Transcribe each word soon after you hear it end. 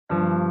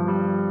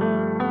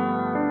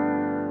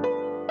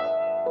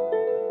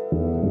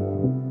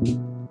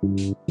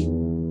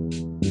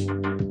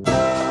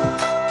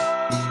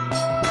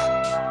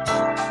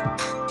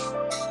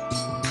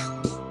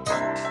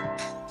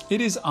It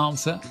is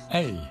answer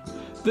A.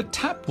 The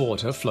tap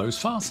water flows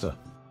faster.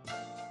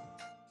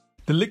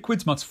 The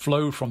liquids must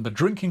flow from the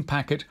drinking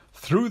packet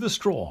through the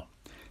straw.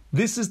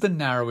 This is the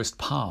narrowest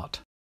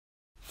part.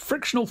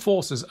 Frictional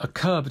forces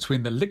occur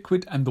between the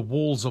liquid and the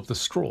walls of the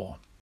straw.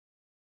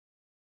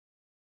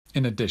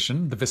 In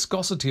addition, the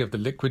viscosity of the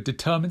liquid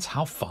determines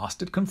how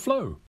fast it can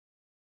flow.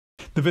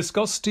 The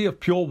viscosity of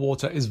pure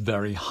water is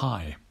very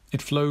high.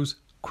 It flows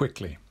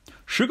quickly.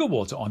 Sugar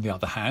water, on the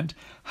other hand,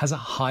 has a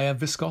higher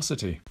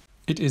viscosity.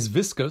 It is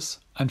viscous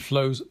and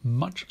flows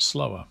much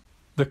slower.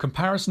 The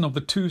comparison of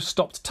the two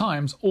stopped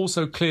times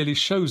also clearly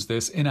shows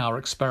this in our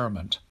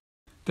experiment.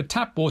 The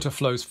tap water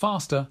flows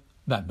faster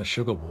than the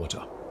sugar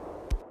water.